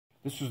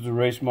This is the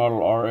race model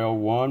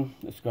RL-1.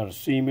 It's got a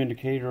seam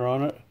indicator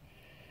on it.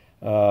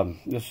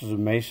 This is a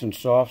Mason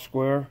soft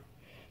square.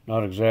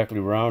 Not exactly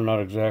round, not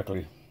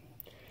exactly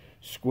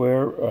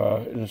square.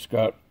 And it's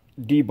got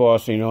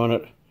debossing on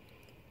it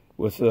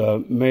with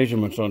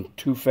measurements on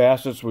two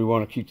facets. We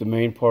want to keep the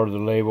main part of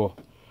the label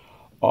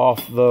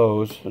off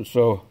those. And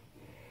so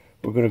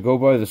we're going to go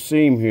by the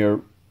seam here.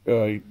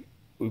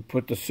 We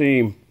put the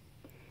seam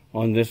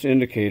on this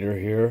indicator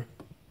here.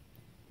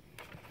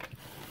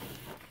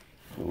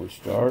 And we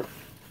start,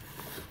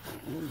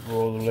 we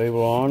roll the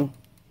label on,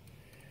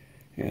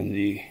 and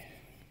the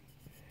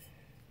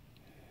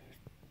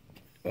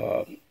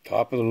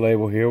top of the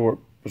label here where it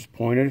was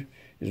pointed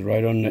is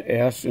right on the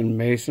S in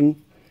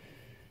Mason,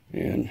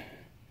 and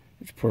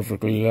it's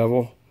perfectly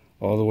level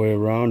all the way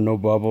around, no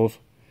bubbles,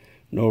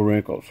 no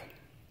wrinkles.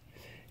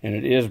 And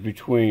it is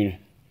between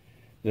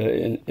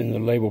in the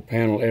label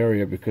panel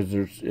area because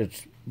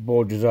it's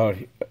bulges out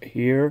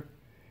here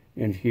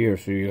and here,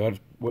 so you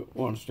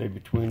want to stay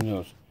between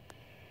those.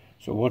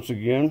 So once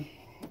again,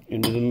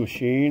 into the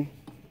machine,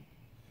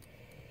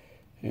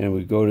 and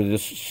we go to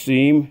this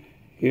seam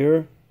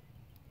here.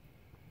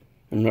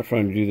 I'm not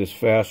trying to do this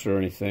fast or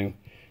anything.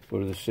 Go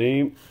to the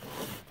seam,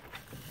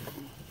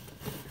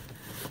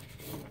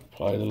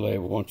 apply the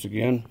label once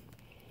again.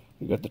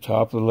 We got the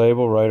top of the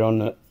label right on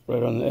the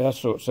S,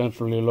 so it's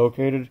centrally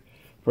located,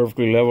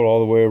 perfectly level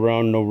all the way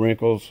around, no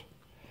wrinkles,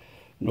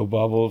 no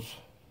bubbles.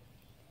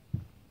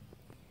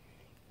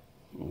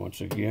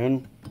 Once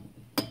again,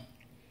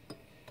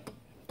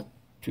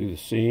 to the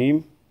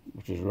seam,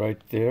 which is right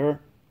there,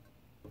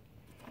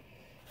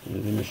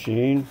 into the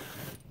machine.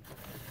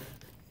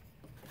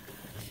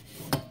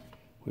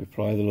 We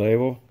apply the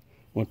label.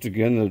 Once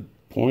again, the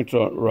points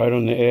are right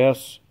on the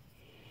S,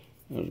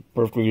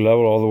 perfectly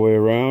level all the way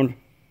around,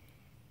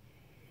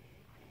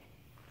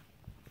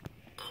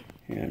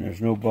 and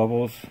there's no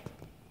bubbles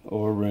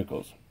or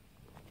wrinkles.